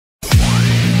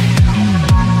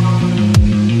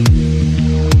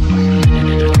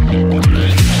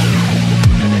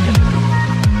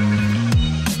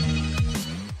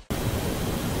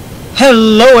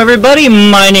Hello everybody,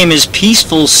 my name is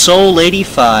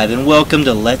PeacefulSoul85 and welcome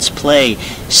to Let's Play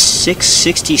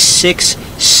 666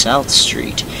 South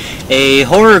Street, a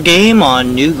horror game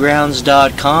on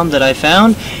Newgrounds.com that I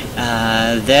found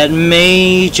that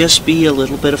may just be a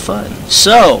little bit of fun.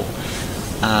 So,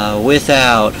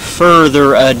 without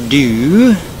further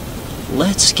ado,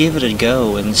 let's give it a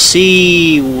go and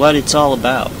see what it's all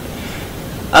about.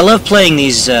 I love playing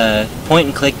these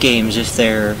point-and-click games if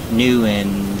they're new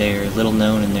and they're little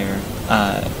known and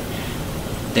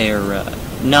they're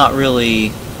not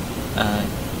really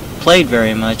played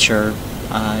very much, or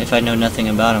if I know nothing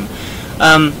about them.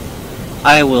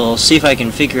 I will see if I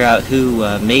can figure out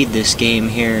who made this game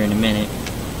here in a minute.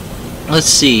 Let's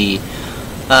see.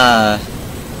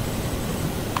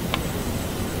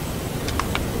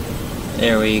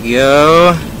 There we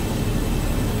go.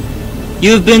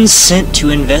 You have been sent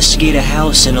to investigate a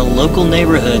house in a local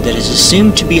neighborhood that is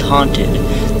assumed to be haunted.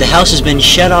 The house has been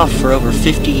shut off for over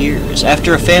 50 years.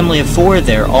 After a family of 4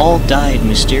 there all died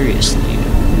mysteriously.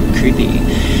 Creepy.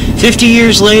 50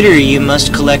 years later, you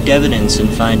must collect evidence and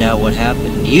find out what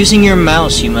happened. Using your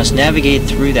mouse, you must navigate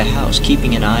through the house,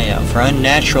 keeping an eye out for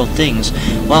unnatural things,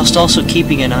 whilst also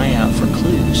keeping an eye out for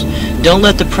clues. Don't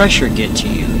let the pressure get to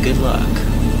you. Good luck.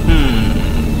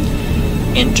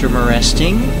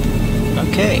 Interesting.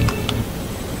 Okay.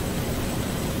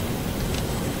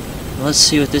 Let's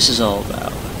see what this is all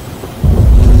about.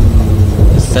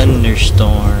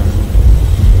 Thunderstorm.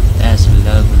 That's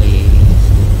lovely.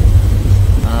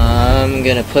 I'm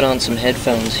gonna put on some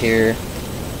headphones here.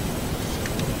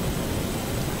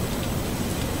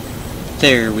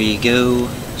 There we go.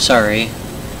 Sorry.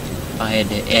 I had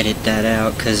to edit that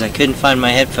out because I couldn't find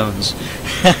my headphones.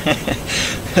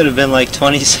 It would have been like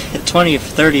 20 or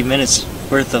 30 minutes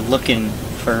worth of looking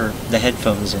for the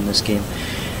headphones in this game.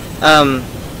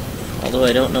 Although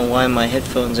I don't know why my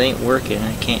headphones ain't working.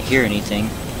 I can't hear anything.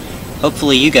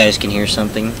 Hopefully you guys can hear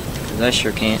something, because I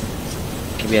sure can't.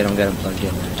 Maybe I don't got them plugged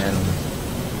in.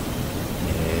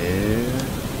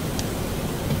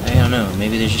 I don't know.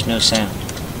 Maybe there's just no sound.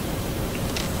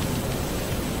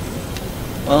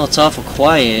 Well, it's awful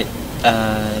quiet,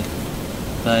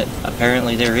 but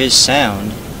apparently there is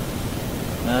sound.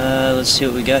 Let's see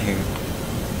what we got here.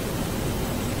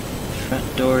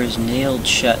 Front door is nailed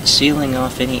shut, sealing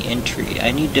off any entry.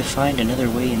 I need to find another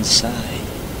way inside.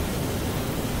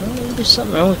 Oh, there's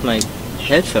something wrong with my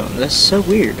headphones. That's so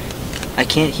weird. I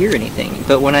can't hear anything,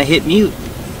 but when I hit mute,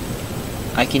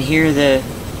 I can hear the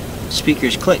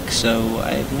speakers click, so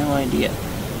I have no idea.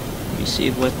 Let me see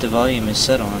what the volume is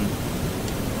set on.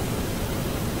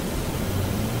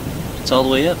 It's all the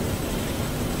way up.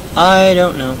 I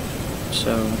don't know.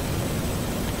 So,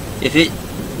 if it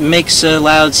makes a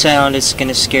loud sound, it's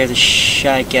gonna scare the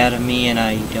shike out of me, and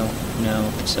I don't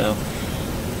know. So,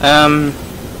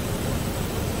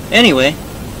 anyway,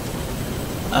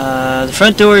 the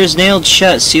front door is nailed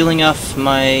shut, sealing off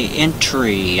my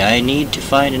entry. I need to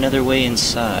find another way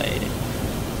inside.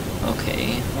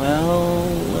 Okay, well,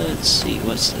 let's see,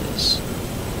 what's this?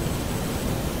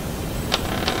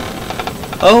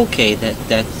 Okay,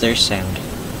 there's sound.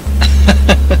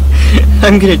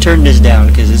 I'm gonna turn this down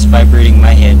because it's vibrating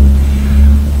my head.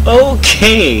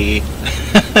 Okay.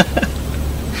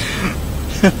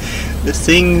 The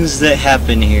things that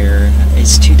happen here.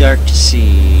 It's too dark to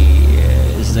see.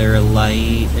 Is there a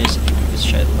light? Let's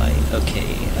try the light.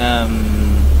 Okay.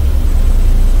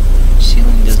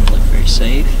 Ceiling doesn't look very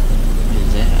safe. What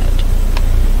is that?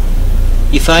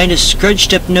 You find a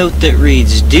scrunched up note that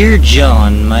reads, "Dear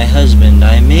John, my husband,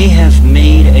 I may have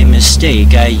made a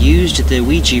mistake. I used the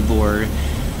Ouija board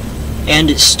and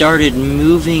it started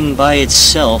moving by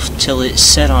itself till it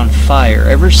set on fire.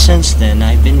 Ever since then,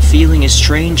 I've been feeling a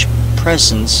strange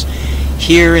presence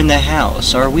here in the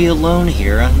house. Are we alone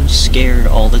here? I'm scared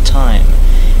all the time."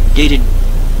 Dated,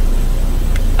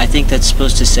 I think that's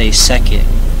supposed to say 2nd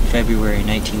February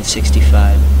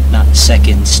 1965, not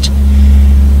seconds.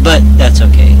 But that's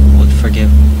okay. We'll forgive.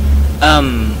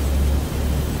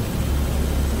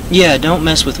 Yeah, don't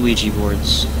mess with Ouija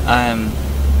boards.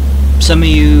 Some of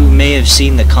you may have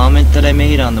seen the comment that I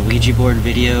made on the Ouija board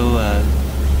video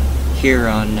here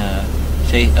on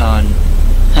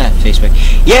Facebook.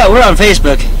 Yeah, we're on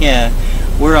Facebook. Yeah,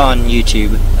 we're on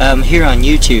YouTube. Here on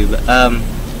YouTube.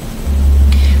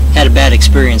 Had a bad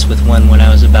experience with one when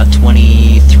I was about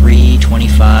 23,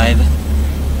 25,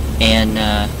 and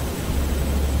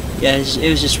yeah, it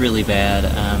was just really bad.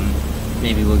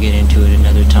 Maybe we'll get into it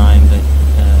another time, but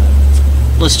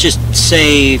let's just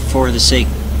say, for the sake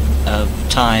of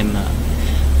time,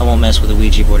 I won't mess with a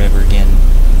Ouija board ever again.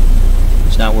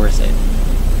 It's not worth it.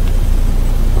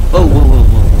 Whoa, whoa, whoa,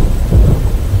 whoa, whoa.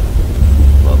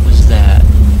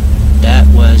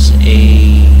 is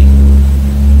a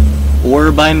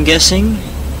orb, I'm guessing.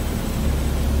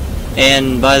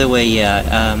 And by the way,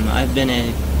 yeah, I've been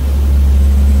a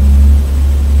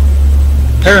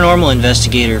paranormal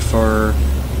investigator for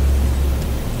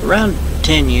around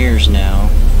 10 years now.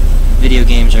 Video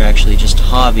games are actually just a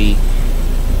hobby,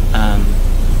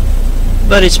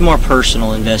 but it's more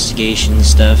personal investigation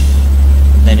stuff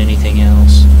than anything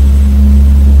else.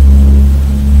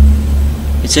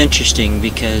 It's interesting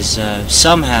because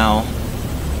somehow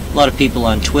a lot of people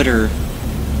on Twitter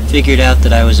figured out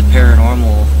that I was a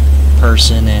paranormal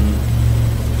person, and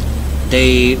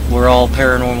they were all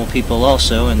paranormal people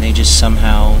also, and they just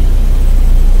somehow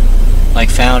like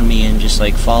found me and just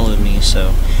like followed me.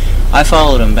 So I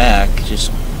followed them back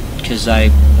just because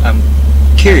I'm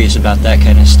curious about that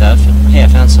kind of stuff. And hey, I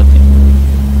found something.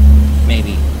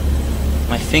 Maybe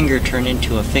my finger turned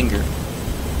into a finger.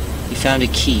 You found a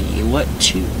key. What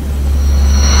to?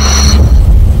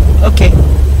 Okay.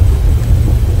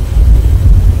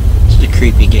 It's a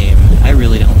creepy game. I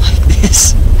really don't like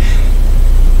this.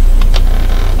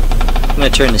 I'm gonna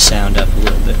turn the sound up a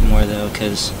little bit more though,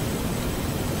 because,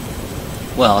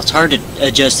 well, it's hard to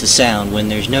adjust the sound when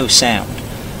there's no sound.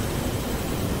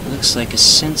 It looks like a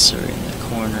sensor in the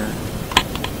corner.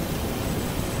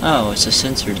 Oh, it's a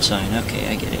censored sign. Okay,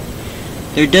 I get it.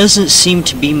 There doesn't seem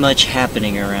to be much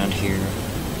happening around here.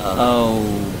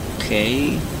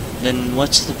 Okay, then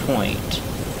what's the point?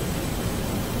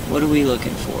 What are we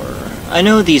looking for? I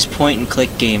know these point and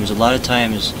click games, a lot of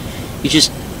times you just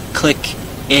click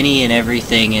any and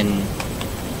everything and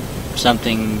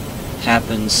something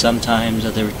happens. Sometimes,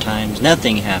 other times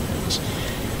nothing happens.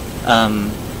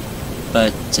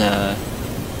 But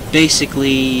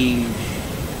basically,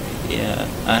 yeah,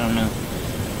 I don't know.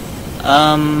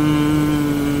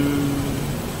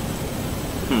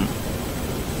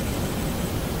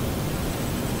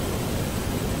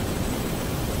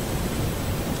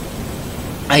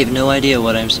 I have no idea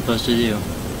what I'm supposed to do.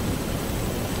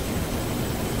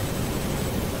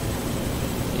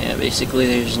 Yeah, basically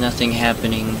there's nothing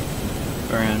happening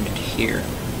around here.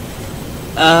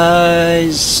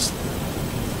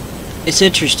 It's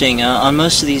interesting. On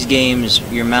most of these games,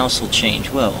 your mouse will change.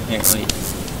 Whoa, here, wait.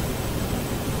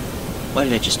 Why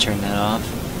did I just turn that off?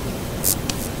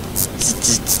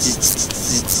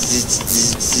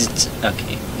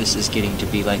 Okay, this is getting to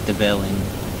be like the bell in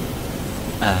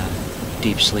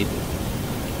Deep Sleep.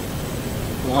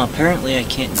 Well, apparently I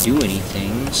can't do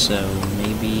anything, so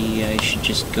maybe I should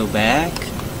just go back?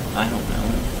 I don't know.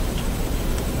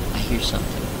 I hear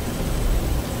something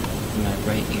in my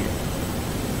right ear.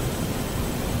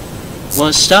 Well,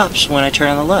 it stops when I turn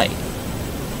on the light.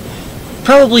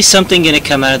 Probably something gonna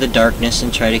come out of the darkness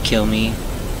and try to kill me.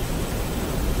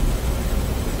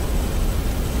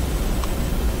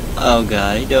 Oh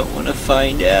god, I don't want to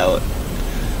find out.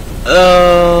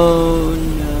 Oh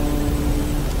no.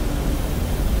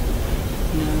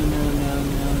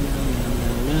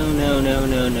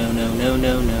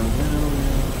 No.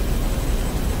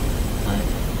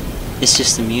 It's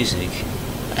just the music.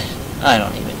 I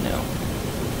don't even know.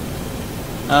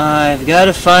 I've got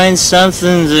to find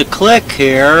something to click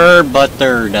here, but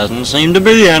there doesn't seem to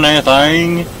be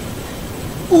anything.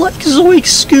 Like Zoink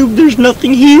Scoob, there's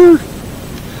nothing here.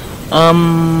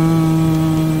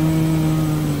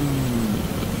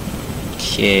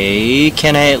 Okay,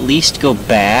 can I at least go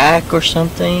back or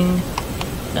something?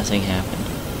 Nothing happened.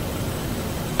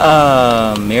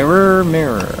 Mirror,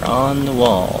 mirror on the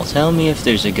wall. Tell me if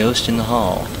there's a ghost in the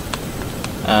hall.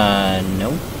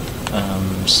 Nope.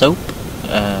 Soap.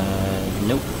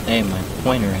 Nope. Hey, my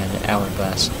pointer had an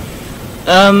hourglass.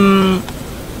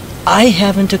 I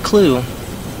haven't a clue.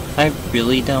 I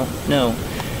really don't know.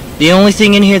 The only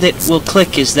thing in here that will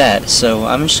click is that, so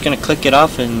I'm just gonna click it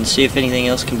off and see if anything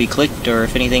else can be clicked or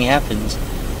if anything happens.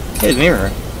 Hey, mirror.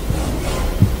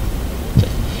 What the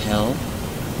hell?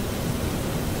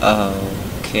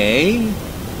 Okay.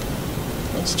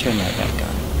 Let's turn that back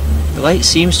on. The light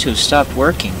seems to have stopped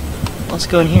working. Let's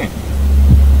go in here.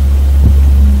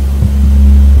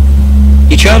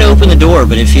 You try to open the door,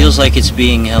 but it feels like it's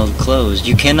being held closed.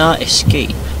 You cannot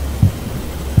escape.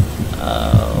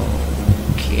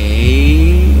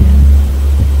 Okay.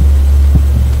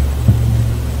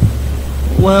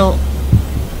 Well,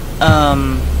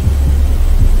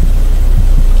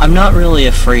 I'm not really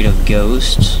afraid of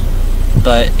ghosts,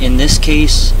 but in this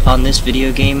case, on this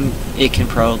video game, it can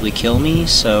probably kill me,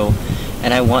 so,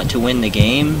 and I want to win the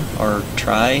game, or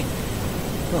try.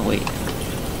 Oh, wait.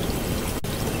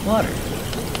 Water.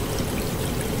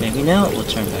 Maybe now it will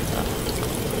turn back on.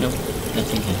 Nope,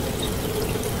 nothing happens.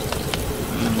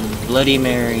 Bloody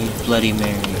Mary, Bloody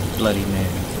Mary, Bloody Mary.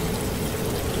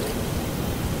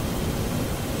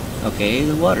 Okay,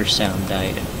 the water sound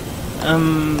died.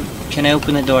 Can I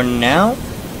open the door now?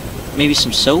 Maybe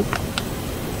some soap?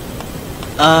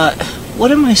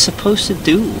 What am I supposed to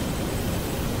do?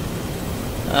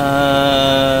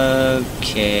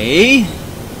 Okay.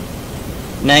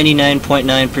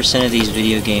 99.9% of these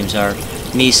video games are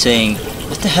me saying,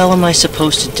 what the hell am I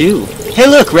supposed to do? Hey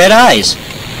look, red eyes!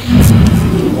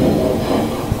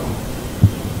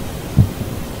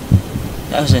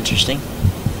 That was interesting.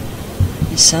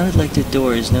 It sounded like the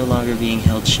door is no longer being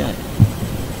held shut.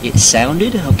 It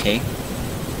sounded? Okay.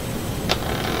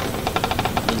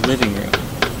 The living room.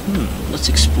 Let's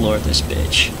explore this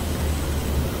bitch.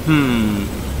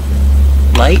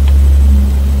 Light?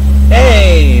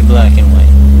 Hey, black and white.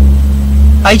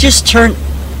 I just turned...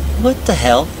 What the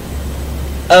hell?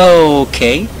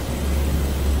 Okay.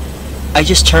 I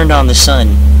just turned on the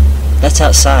sun. That's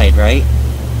outside, right?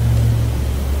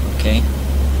 Okay.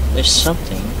 There's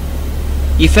something.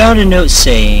 You found a note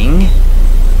saying...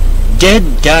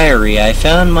 Dead diary. I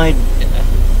found my...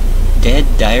 Dead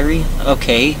diary?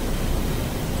 Okay.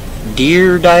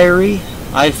 Dear diary,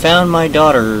 I found my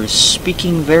daughter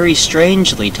speaking very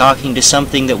strangely, talking to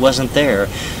something that wasn't there.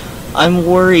 I'm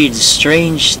worried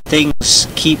strange things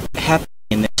keep happening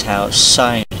in this house.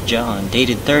 Signed, John.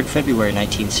 Dated 3rd February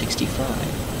 1965.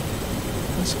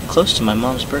 That's close to my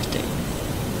mom's birthday.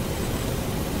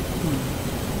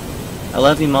 I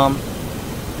love you, Mom.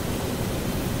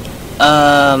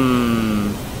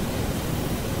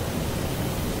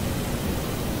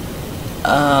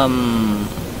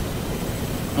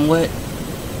 What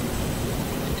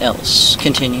else?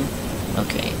 Continue.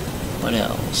 Okay. What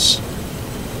else?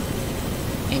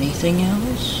 Anything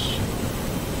else?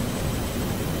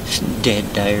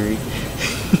 Dead diary.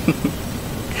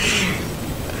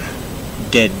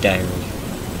 Dead diary.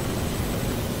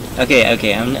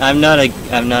 Okay. I'm not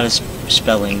a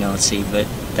spelling Nazi, but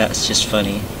that's just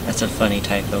funny. That's a funny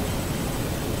typo.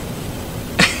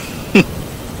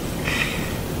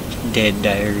 Dead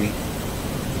diary.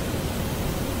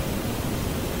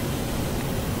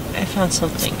 I found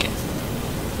something.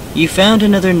 You found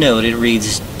another note. It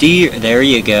reads, Dear... There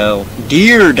you go.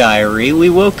 Dear diary, we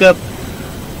woke up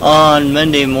on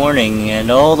Monday morning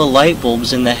and all the light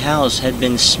bulbs in the house had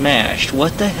been smashed.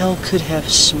 What the hell could have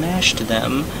smashed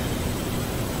them?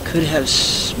 Could have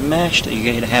smashed...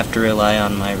 You're gonna have to rely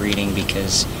on my reading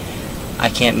because I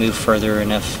can't move further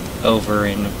enough over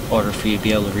in order for you to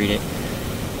be able to read it.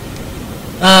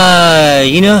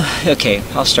 Okay,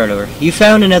 I'll start over. You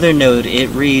found another note. It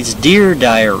reads, Dear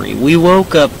Diary, we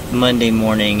woke up Monday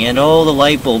morning and all the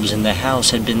light bulbs in the house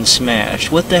had been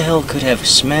smashed. What the hell could have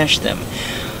smashed them?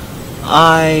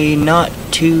 I'm not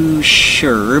too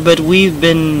sure, but we've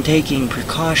been taking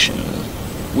precautions.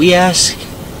 We asked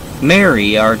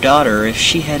Mary, our daughter, if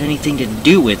she had anything to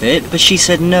do with it, but she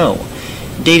said no.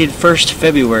 Dated 1st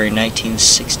February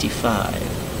 1965.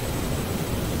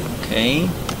 Okay.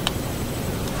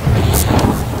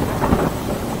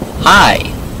 Hi!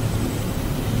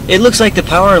 It looks like the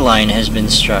power line has been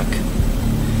struck.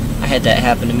 I had that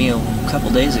happen to me a couple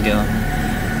days ago.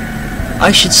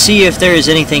 I should see if there is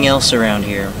anything else around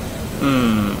here.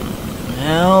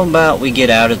 How about we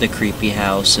get out of the creepy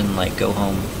house and, go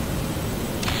home?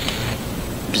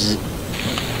 Bzz.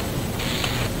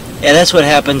 Yeah, that's what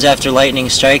happens after lightning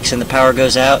strikes and the power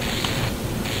goes out.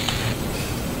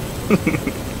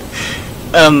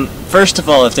 First of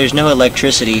all, if there's no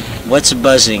electricity, what's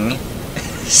buzzing?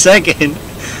 Second,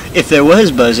 if there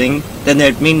was buzzing, then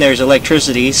that'd mean there's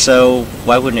electricity, so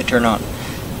why wouldn't it turn on?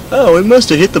 Oh, it must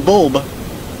have hit the bulb.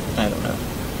 I don't know.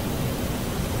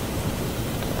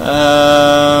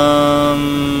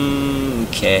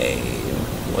 Okay.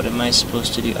 What am I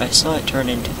supposed to do? I saw it turn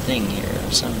into thing here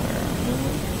somewhere.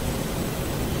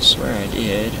 I swear I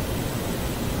did.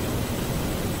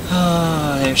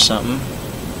 Ah, there's something.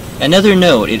 Another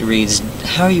note, it reads,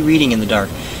 how are you reading in the dark?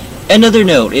 Another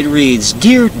note, it reads,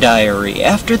 Dear Diary,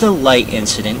 after the light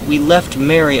incident, we left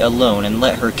Mary alone and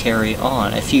let her carry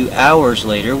on. A few hours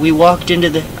later, we walked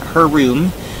into her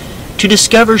room to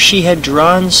discover she had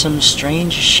drawn some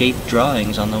strange shaped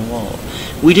drawings on the wall.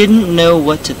 We didn't know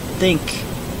what to think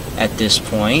at this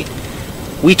point.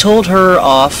 We told her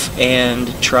off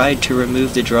and tried to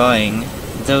remove the drawing,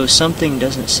 though something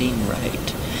doesn't seem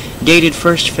right. Dated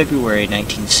 1st February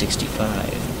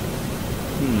 1965.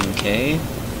 Okay.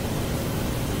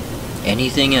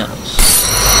 Anything else?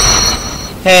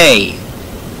 Hey!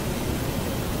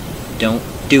 Don't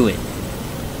do it.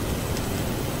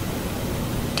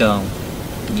 Don't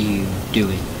you do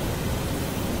it.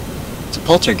 It's a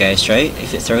poltergeist, right?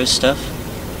 If it throws stuff.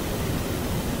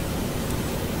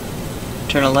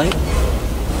 Turn a light.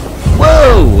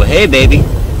 Whoa! Hey, baby.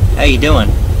 How you doing?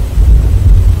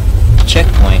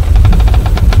 Checkpoint.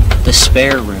 The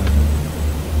spare room.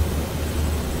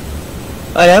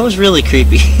 Oh, that was really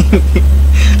creepy.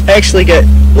 I actually got...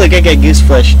 Look, I got goose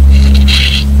flesh.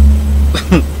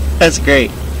 That's great.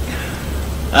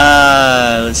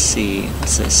 Let's see.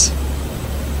 What's this?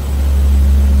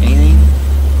 Anything?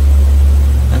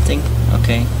 Nothing?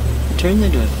 Okay. It turned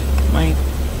into my...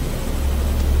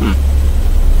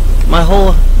 My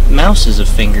whole mouse is a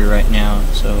finger right now,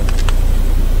 so...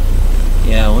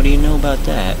 Yeah, what do you know about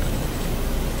that?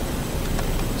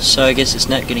 So I guess it's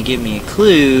not gonna give me a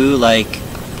clue, like...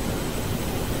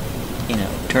 You know,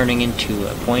 turning into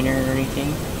a pointer or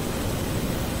anything?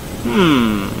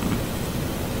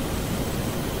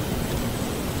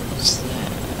 What's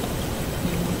that?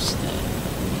 What's that?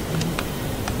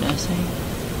 Nothing?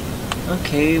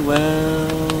 Okay, well...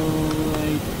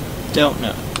 I don't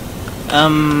know.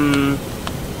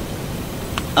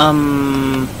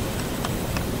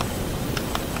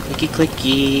 Clicky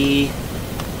clicky.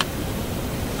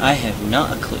 I have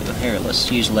not a clue. Here, let's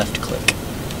use left click.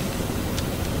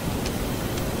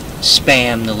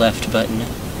 Spam the left button.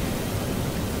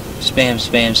 Spam,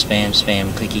 spam, spam,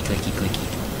 spam. Clicky clicky clicky.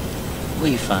 Will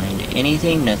you find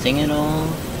anything? Nothing at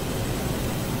all?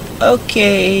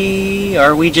 Okay.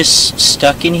 Are we just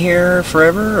stuck in here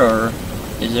forever, or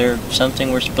is there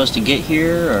something we're supposed to get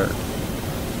here, or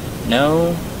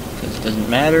no? Because it doesn't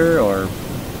matter, or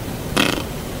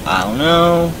I don't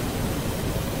know.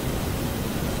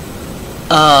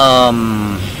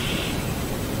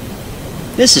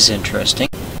 This is interesting.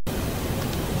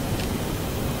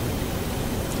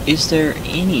 Is there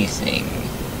anything?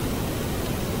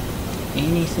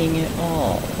 Anything at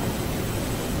all?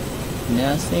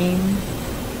 Nothing?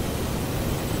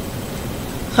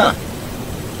 Huh.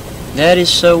 That is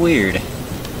so weird.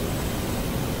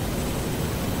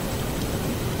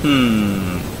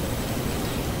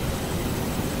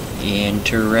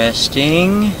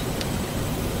 Interesting.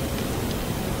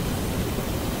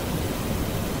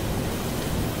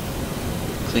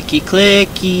 Clicky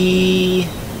clicky.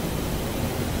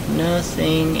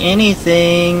 Nothing.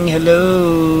 Anything.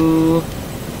 Hello.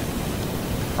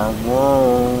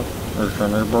 Hello. Is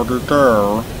anybody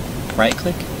there? Right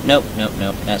click? Nope, nope,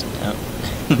 nope. That's nope.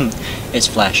 It's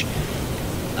flash.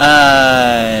 I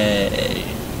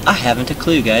haven't a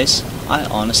clue, guys. I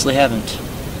honestly haven't.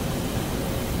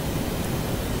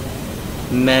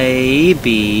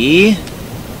 Maybe...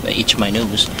 I itch my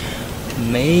nose.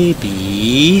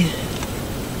 Maybe...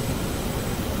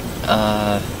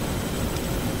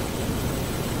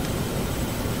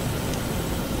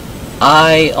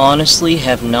 I honestly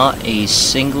have not a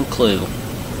single clue.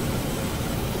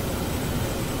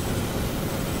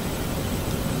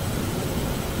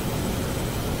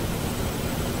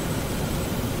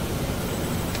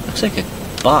 Looks like a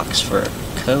box for a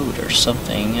code or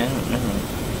something. I don't know.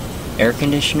 Air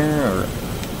conditioner or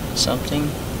something?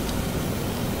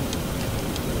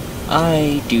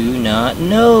 I do not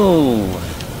know.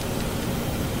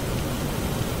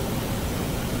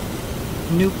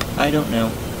 Nope, I don't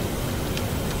know.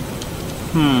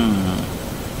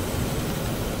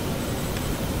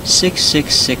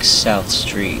 666 South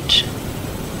Street.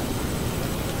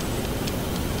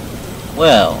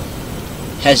 Well,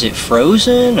 has it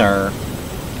frozen, or...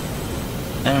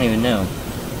 I don't even know.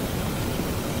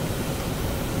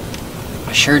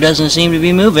 It sure doesn't seem to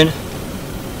be moving.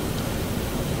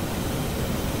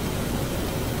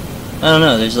 I don't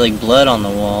know, there's like blood on the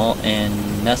wall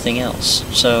and nothing else.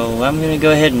 So I'm gonna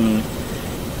go ahead and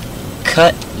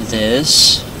cut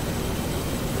this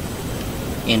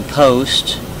in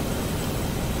post,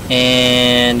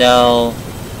 and I'll,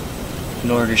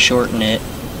 in order to shorten it,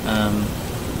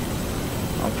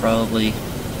 I'll probably,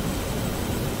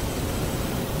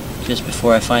 just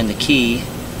before I find the key,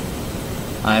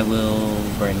 I will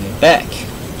bring it back.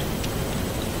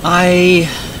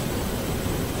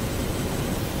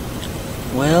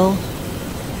 Well,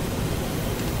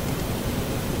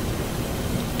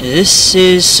 this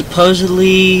is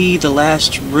supposedly the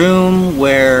last room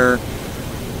where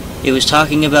it was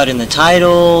talking about in the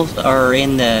title, or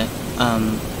in the,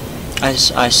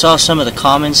 I saw some of the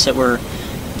comments that were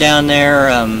down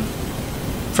there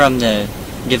from the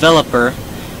developer.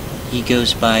 He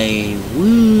goes by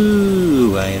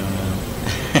Woo, I don't know.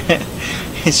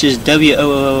 It's just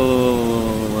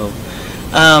W-O-O-O-O-O-O-O.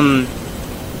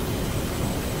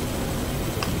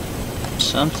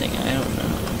 Something, I don't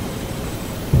know.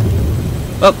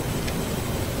 Oh!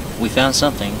 We found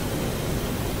something.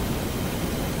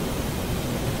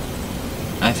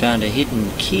 I found a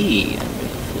hidden key under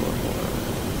the floorboard.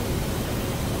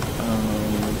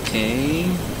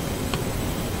 Okay.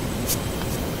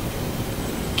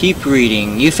 Keep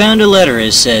reading. You found a letter,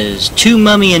 it says, to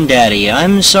Mummy and Daddy.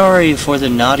 I'm sorry for the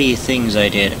naughty things I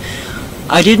did.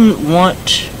 I didn't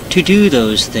want to do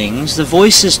those things. The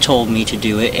voices told me to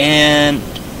do it, and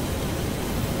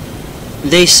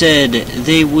they said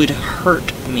they would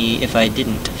hurt me if I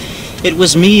didn't. It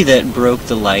was me that broke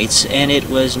the lights, and it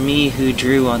was me who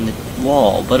drew on the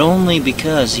wall, but only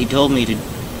because he told me to.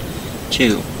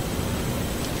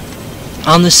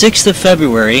 On the 6th of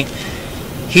February,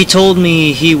 he told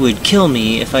me he would kill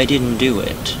me if I didn't do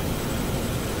it.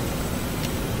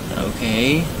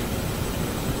 Okay.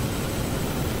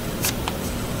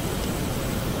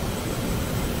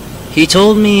 He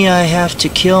told me I have to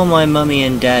kill my mummy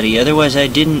and daddy, otherwise I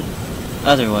didn't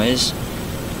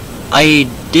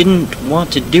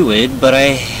want to do it, but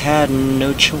I had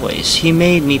no choice. He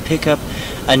made me pick up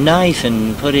a knife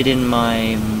and put it in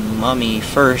my mummy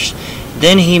first,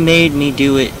 then he made me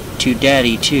do it to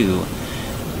daddy too.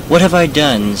 What have I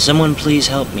done? Someone please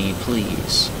help me,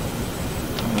 please.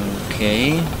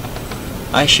 Okay.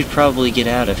 I should probably get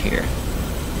out of here.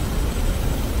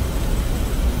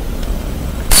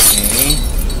 Okay.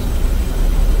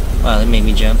 Wow, that made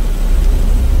me jump.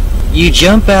 You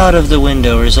jump out of the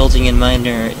window, resulting in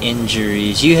minor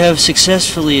injuries. You have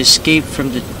successfully escaped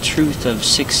from the truth of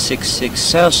 666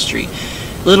 South Street.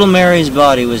 Little Mary's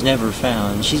body was never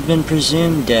found. She's been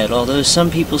presumed dead, although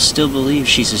some people still believe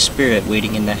she's a spirit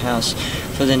waiting in the house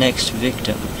for the next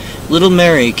victim. Little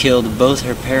Mary killed both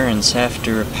her parents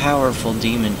after a powerful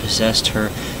demon possessed her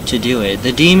to do it.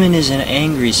 The demon is an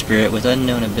angry spirit with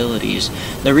unknown abilities.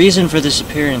 The reason for this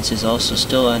appearance is also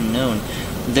still unknown,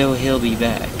 though he'll be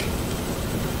back.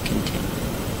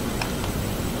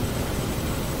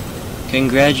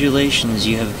 Congratulations,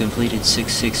 you have completed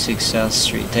 666 South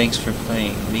Street. Thanks for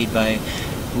playing. Made by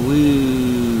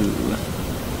Woo.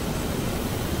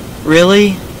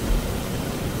 Really?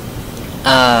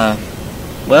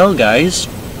 Well, guys,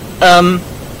 that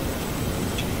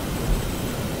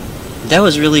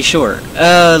was really short.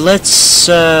 I'm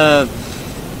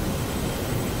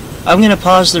gonna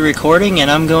pause the recording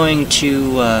and I'm going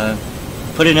to,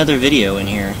 put another video in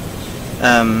here.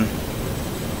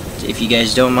 If you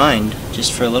guys don't mind,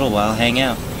 just for a little while, hang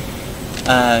out.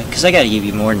 Because I gotta give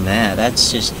you more than that.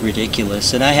 That's just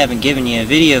ridiculous. And I haven't given you a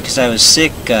video because I was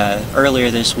sick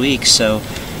earlier this week, so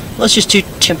let's just do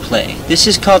play. This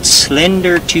is called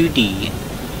Slender 2D.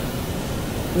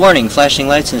 Warning, flashing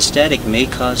lights and static may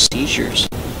cause seizures.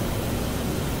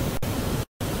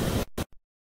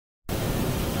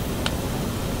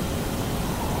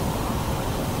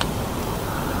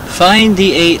 Find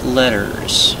the 8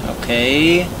 letters.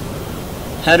 Okay.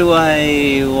 How do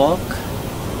I walk?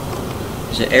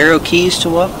 Is it arrow keys to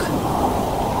walk?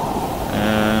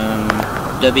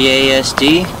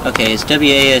 WASD? Okay, it's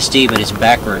WASD, but it's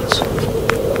backwards.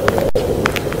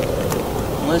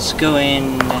 Let's go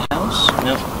in the house.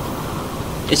 Nope.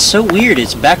 It's so weird,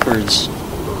 it's backwards.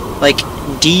 Like,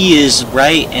 D is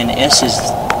right and S is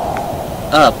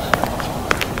up.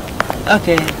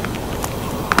 Okay.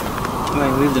 I'm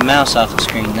going to move the mouse off the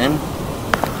screen then.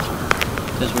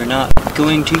 Because we're not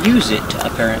going to use it,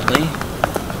 apparently.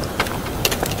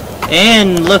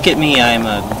 And look at me, I'm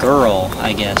a girl,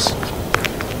 I guess.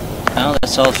 Well,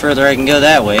 that's all further I can go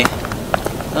that way.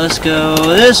 Let's go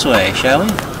this way, shall we?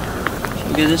 Shall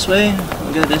we go this way?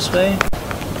 We'll go this way.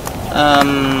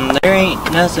 There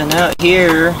ain't nothing out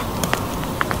here.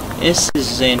 This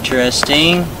is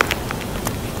interesting.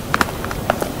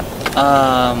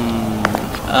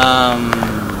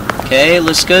 Okay,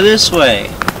 let's go this way.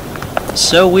 It's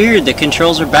so weird, the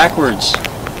controls are backwards.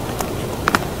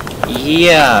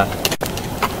 Yeah.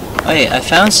 Wait, I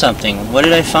found something. What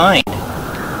did I find?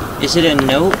 Is it a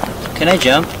note? Can I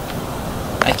jump?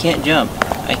 I can't jump.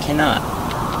 I cannot.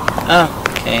 Oh,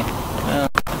 okay. Well,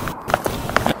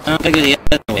 I gotta go the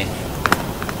other way.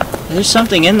 There's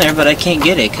something in there, but I can't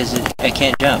get it because I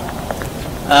can't jump.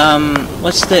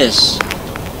 What's this?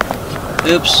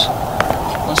 Oops.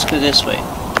 Let's go this way.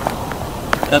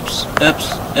 Oops,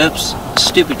 oops, oops.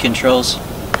 Stupid controls.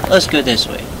 Let's go this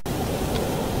way.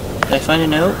 Did I find a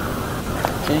note?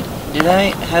 Did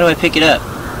I? How do I pick it up?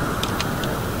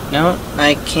 No,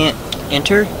 I can't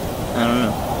enter? I don't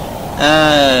know.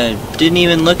 Didn't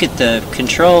even look at the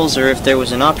controls or if there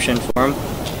was an option for them.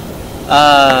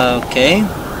 Okay.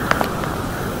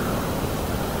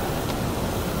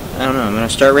 I don't know, I'm gonna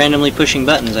start randomly pushing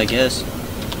buttons, I guess.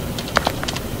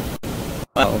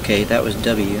 Oh, okay, that was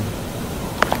W.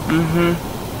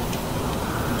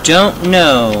 Don't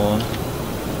know.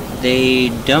 They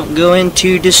don't go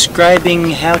into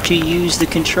describing how to use the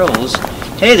controls.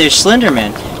 Hey, there's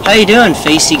Slenderman. How you doing,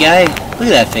 facey guy? Look at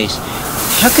that face.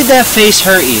 How could that face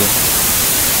hurt you?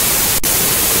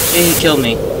 He killed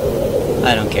me.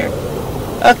 I don't care.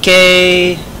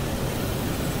 Okay.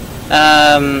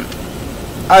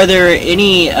 Are there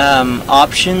any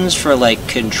options for like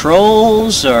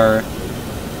controls or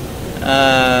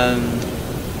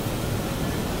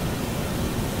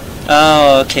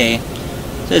oh, okay.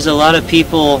 There's a lot of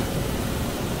people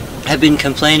have been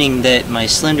complaining that my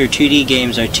Slender 2D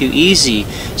games are too easy.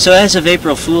 So as an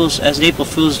April Fool's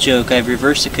joke, I've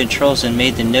reversed the controls and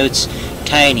made the notes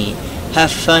tiny.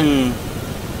 Have fun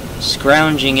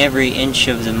scrounging every inch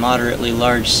of the moderately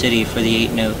large city for the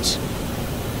 8 notes.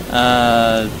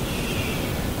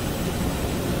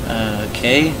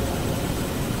 Okay.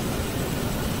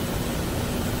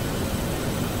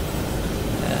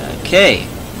 Okay,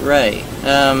 right.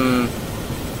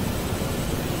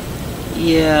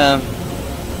 Yeah.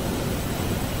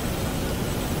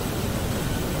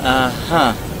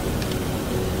 Uh-huh.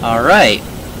 Alright.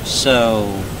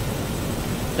 So,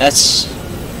 that's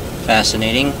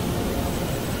fascinating.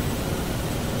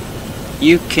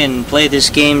 You can play this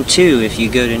game too if you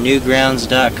go to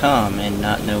newgrounds.com and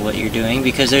not know what you're doing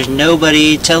because there's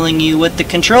nobody telling you what the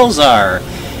controls are.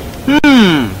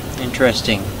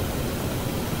 Interesting.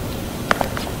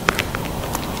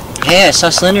 Hey, I saw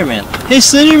Slenderman. Hey,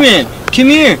 Slenderman, come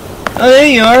here. Oh, there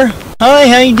you are. Hi,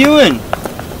 how you doing?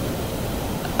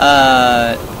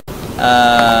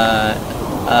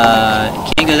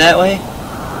 Can't go that way?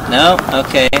 No?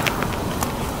 Okay.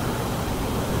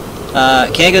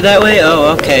 Can't go that way?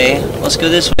 Oh, okay. Let's go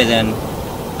this way then.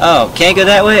 Oh, can't go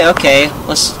that way? Okay.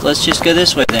 Let's just go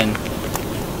this way then.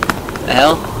 The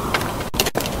hell?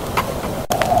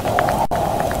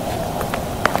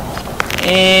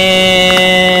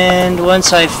 And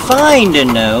once I find a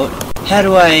note, how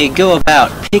do I go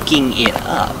about picking it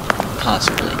up?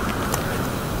 Possibly.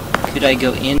 Could I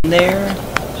go in there?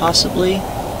 Possibly.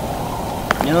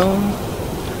 No.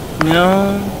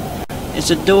 No.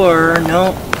 It's a door.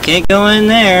 No. Can't go in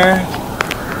there.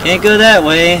 Can't go that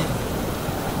way.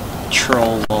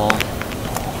 Troll wall.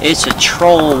 It's a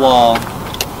troll wall.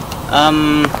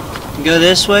 Go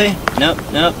this way? Nope.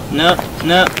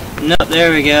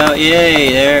 There we go.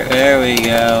 Yay, there we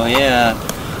go. Yeah.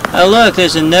 Oh look,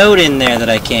 there's a note in there that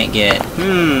I can't get.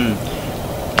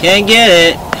 Can't get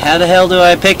it. How the hell do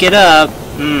I pick it up?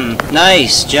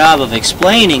 Nice job of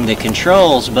explaining the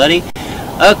controls, buddy.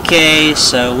 Okay,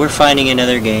 so we're finding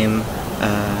another game.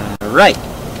 Right.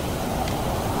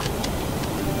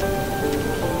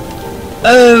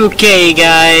 Okay,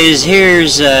 guys,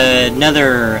 here's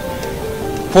another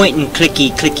point and click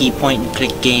game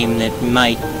that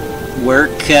might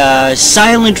work.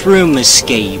 Silent Room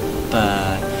Escape.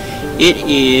 It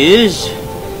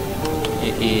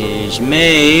is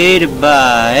made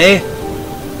by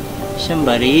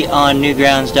somebody on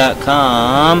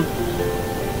newgrounds.com.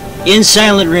 In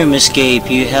Silent Room Escape,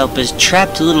 you help a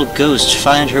trapped little ghost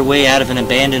find her way out of an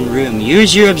abandoned room.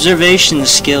 Use your observation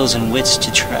skills and wits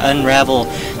to unravel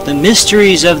the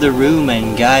mysteries of the room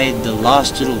and guide the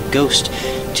lost little ghost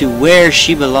to where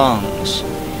she belongs.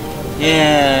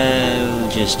 Yeah, we'll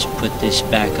just put this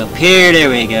back up here. There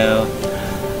we go.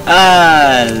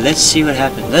 Let's see what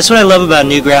happens. That's what I love about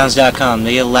newgrounds.com.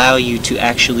 They allow you to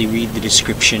actually read the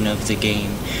description of the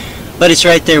game. But it's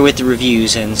right there with the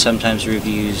reviews, and sometimes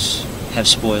reviews have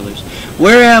spoilers.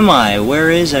 Where am I? Where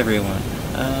is everyone?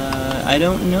 I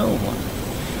don't know.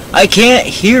 I can't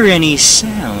hear any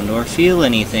sound or feel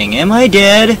anything. Am I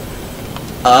dead?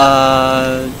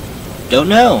 Don't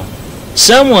know.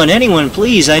 Someone, anyone,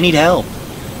 please, I need help.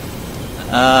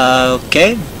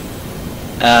 Okay.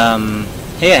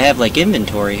 Hey, I have, like,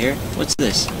 inventory here. What's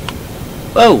this?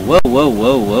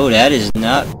 Whoa, that is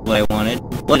not what I wanted.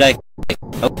 What did I click?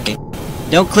 Okay.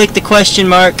 Don't click the question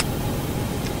mark.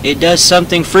 It does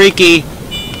something freaky.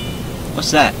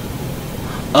 What's that?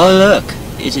 Oh, look.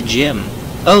 It's a gym.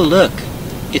 Oh, look.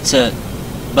 It's a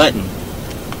button.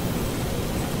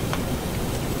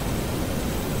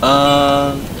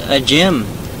 A gym.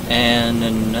 And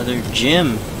another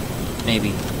gym.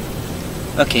 Maybe.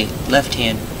 Okay, left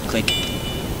hand. Click.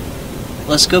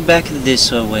 Let's go back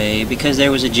this way, because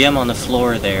there was a gem on the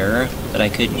floor there that I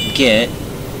couldn't get.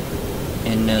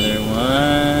 Another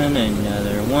one.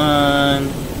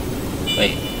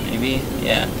 Wait, maybe?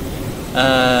 Yeah.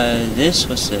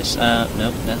 What's this?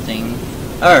 Nope, nothing.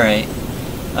 Alright.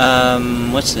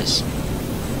 What's this?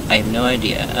 I have no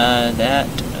idea.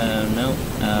 Nope.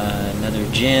 Another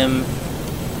gem.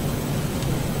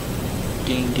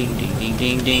 Ding.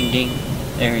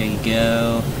 There you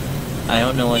go. I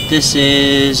don't know what this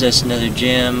is. That's another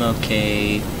gem.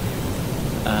 Okay.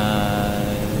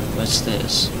 What's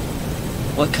this?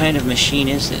 What kind of machine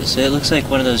is this? It looks like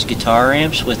one of those guitar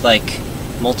amps with like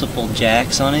multiple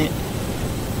jacks on it.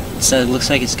 So it looks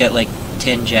like it's got like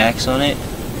 10 jacks on it.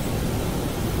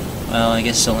 Well, I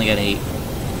guess it's only got 8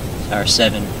 or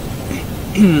 7.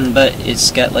 But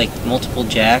it's got like multiple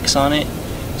jacks on it,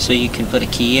 so you can put a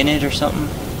key in it or something.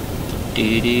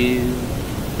 Doo-doo.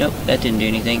 Nope, that didn't do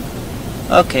anything.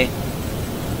 Okay.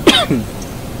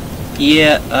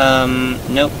 Yeah,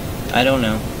 nope, I don't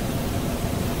know.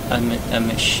 A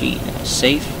machine.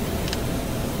 Safe?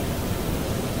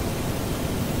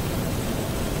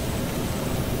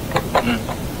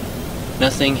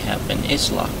 Nothing happened.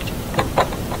 It's locked.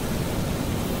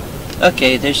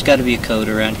 Okay, there's gotta be a code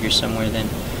around here somewhere then.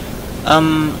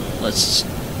 Let's...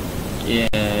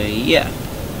 yeah.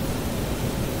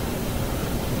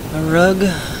 A rug,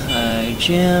 a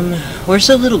gem. Where's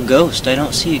the little ghost? I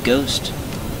don't see a ghost.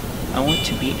 I want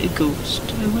to meet a ghost.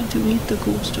 I want to meet the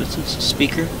ghost. What's this? A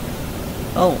speaker?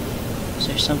 Oh, is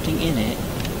there something in it?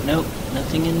 Nope,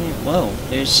 nothing in there. Whoa,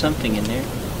 there's something in there.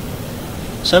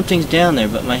 Something's down there,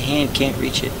 but my hand can't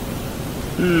reach it.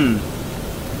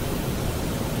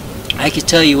 I could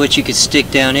tell you what you could stick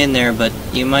down in there, but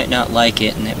you might not like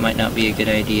it, and it might not be a good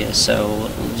idea, so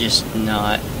just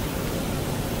not.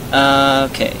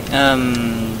 Okay,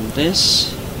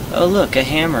 this... Oh look, a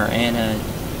hammer, and a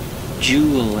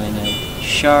jewel, and a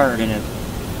shard, and a...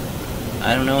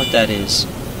 I don't know what that is.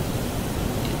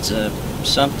 It's a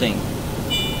something.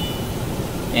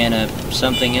 And a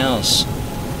something else.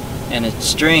 And a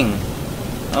string.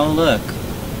 Oh look.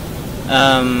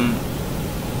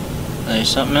 There's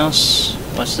something else.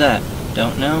 What's that?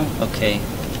 Don't know? Okay.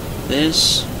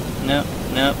 This? Nope,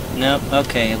 nope, nope.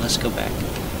 Okay, let's go back.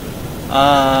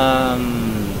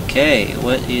 Okay,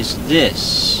 what is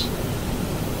this?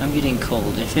 I'm getting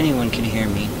cold, if anyone can hear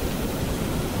me.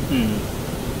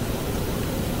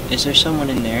 Is there someone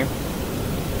in there?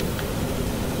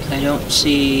 I don't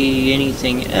see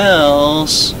anything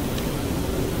else.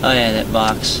 Oh yeah, that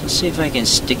box. Let's see if I can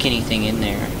stick anything in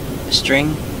there. A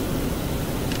string?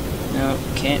 No,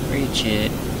 can't reach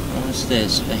it. What's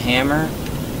this? A hammer?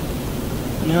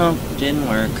 No, didn't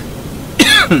work.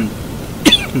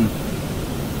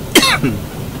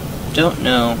 Don't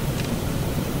know.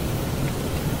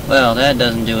 Well, that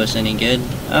doesn't do us any good.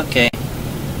 Okay.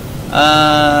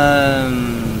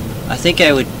 I think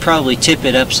I would probably tip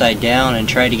it upside down and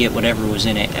try to get whatever was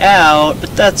in it out,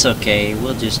 but that's okay.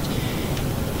 We'll just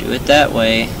do it that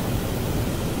way.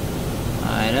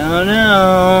 I don't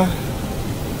know.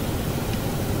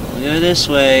 We'll go this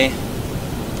way.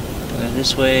 We'll go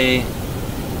this way.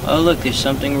 Oh look, there's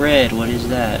something red. What is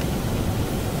that?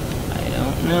 I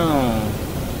don't know.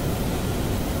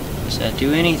 Does that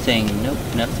do anything? Nope,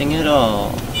 nothing at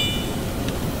all.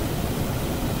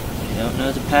 I don't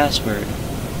know the password.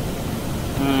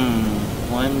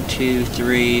 1, 2,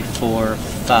 3, 4,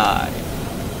 5.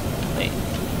 Wait.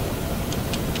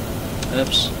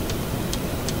 Oops.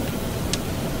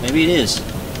 Maybe it is.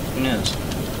 Who knows?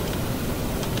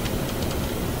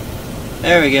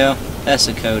 There we go. That's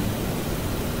the code.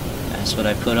 That's what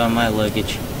I put on my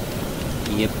luggage.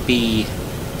 Yippee.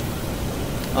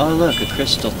 Oh look, a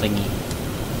crystal thingy.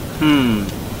 I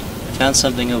found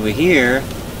something over here.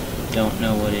 Don't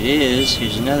know what it is.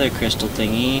 Here's another crystal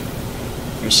thingy.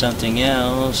 There's something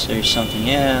else. There's something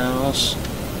else.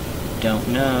 Don't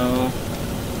know.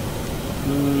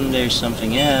 There's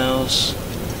something else.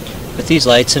 With these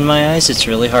lights in my eyes, it's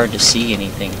really hard to see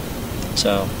anything.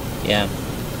 So, yeah.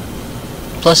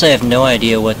 Plus, I have no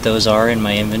idea what those are in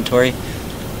my inventory.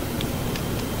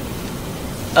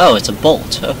 Oh, it's a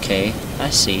bolt. Okay, I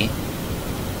see.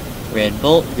 Red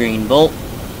bolt, green bolt,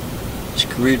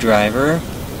 screwdriver,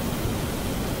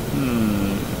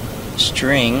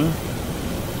 string.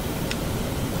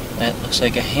 That looks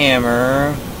like a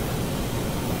hammer.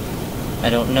 I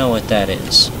don't know what that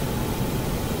is.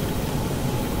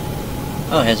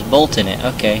 Oh, it has a bolt in it.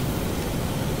 Okay.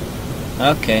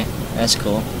 Okay, that's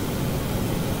cool.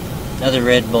 Another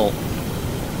red bolt.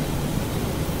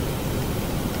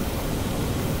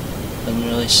 Doesn't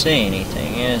really say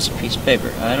anything. Yeah, it's a piece of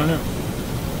paper. I don't know.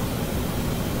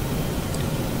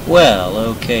 Well,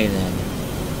 okay then.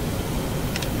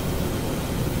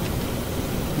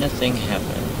 Nothing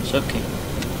happens. Okay.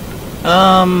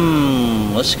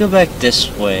 Let's go back this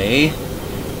way.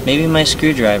 Maybe my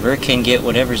screwdriver can get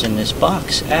whatever's in this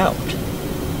box out.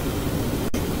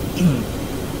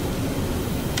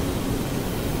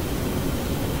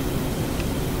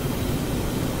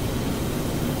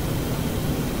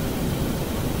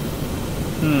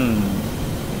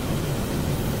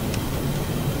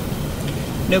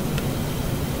 Nope.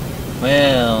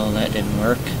 Well, that didn't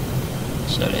work.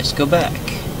 So let's go back.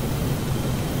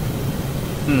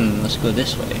 Let's go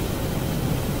this way.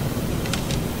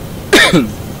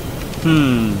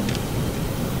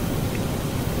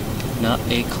 Not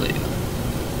a clue.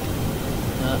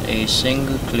 Not a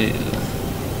single clue.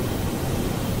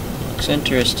 Looks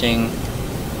interesting.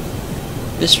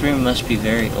 This room must be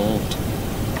very old.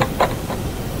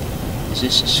 Is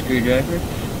this a screwdriver?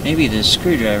 Maybe the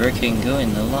screwdriver can go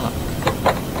in the lock.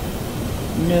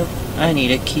 Nope, I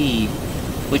need a key,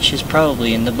 which is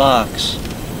probably in the box.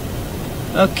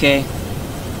 Okay.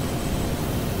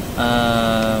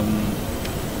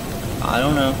 I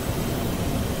don't know.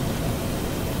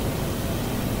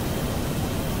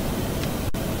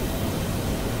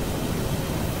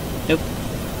 Nope.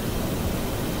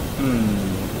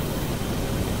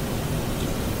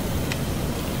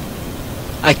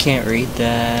 I can't read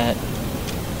that.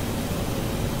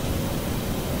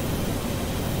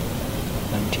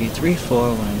 1, 2, 3,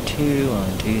 4, 1, 2,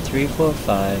 1, 2, 3, 4,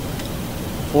 5,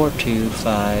 4, 2,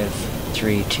 5,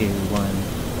 3, 2, 1.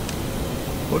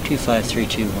 4, 2, 5, 3,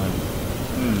 2, 1.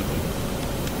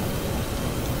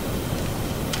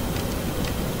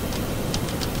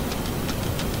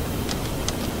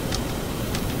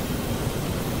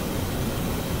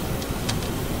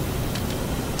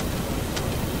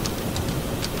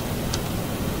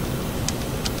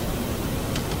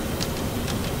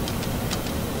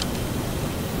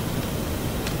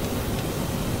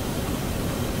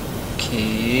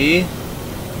 Okay.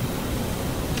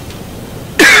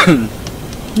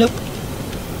 Nope.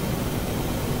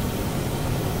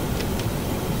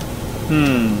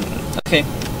 Okay.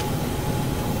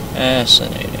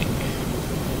 Fascinating.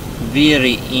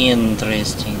 Very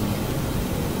interesting.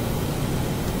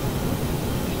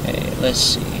 Okay, let's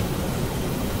see.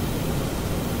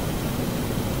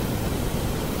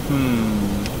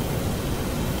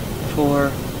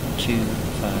 4, 2,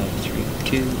 5, 3,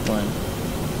 2, 1.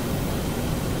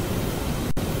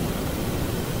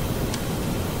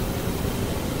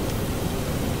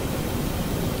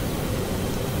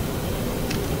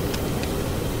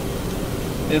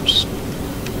 Oops.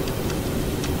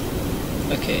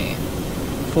 Okay.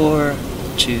 4,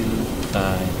 2,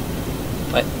 5.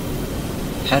 What?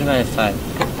 How do I have 5?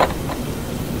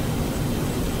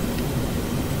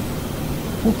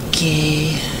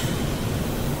 Okay.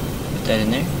 Put that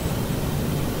in there.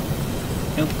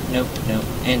 Nope, nope, nope,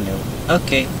 and nope.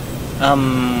 Okay.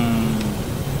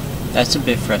 That's a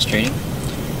bit frustrating.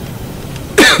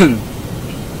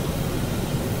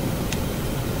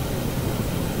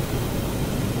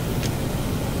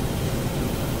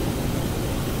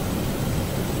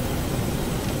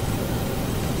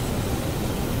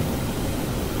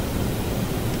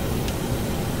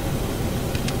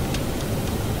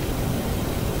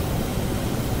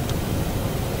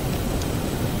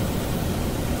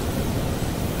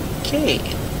 Okay.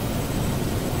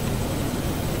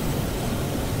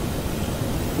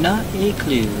 Not a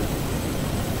clue.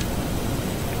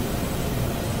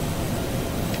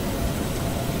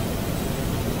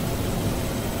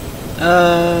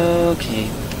 Okay.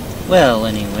 Well,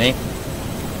 anyway.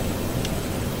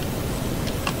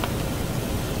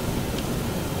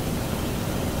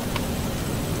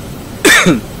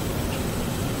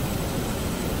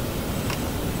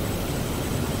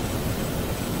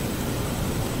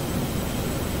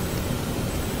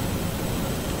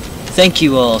 Thank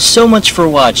you all so much for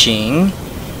watching.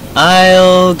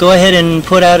 I'll go ahead and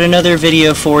put out another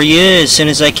video for you as soon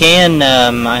as I can.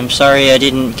 I'm sorry I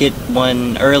didn't get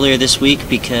one earlier this week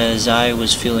because I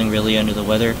was feeling really under the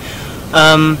weather.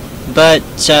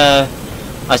 But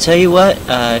I'll tell you what,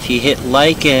 if you hit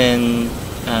like and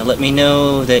let me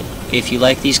know that if you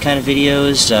like these kind of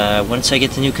videos, once I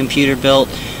get the new computer built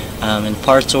and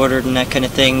parts ordered and that kind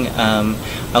of thing,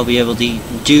 I'll be able to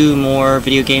do more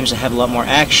video games that have a lot more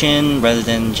action rather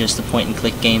than just the point and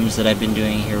click games that I've been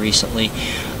doing here recently.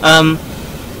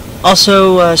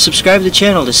 Also, subscribe to the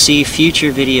channel to see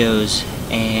future videos,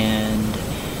 and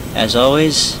as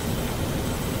always,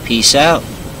 peace out.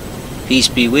 Peace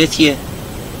be with you.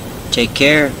 Take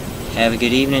care. Have a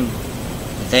good evening.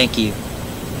 Thank you.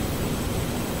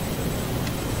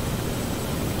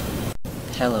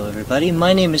 Hello everybody,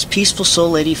 my name is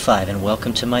PeacefulSoul85 and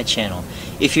welcome to my channel.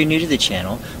 If you're new to the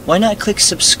channel, why not click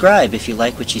subscribe if you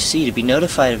like what you see to be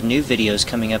notified of new videos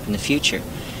coming up in the future.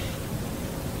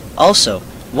 Also,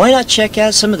 why not check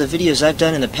out some of the videos I've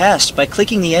done in the past by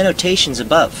clicking the annotations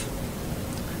above.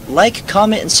 Like,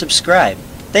 comment, and subscribe.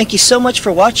 Thank you so much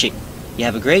for watching. You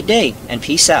have a great day, and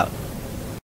peace out.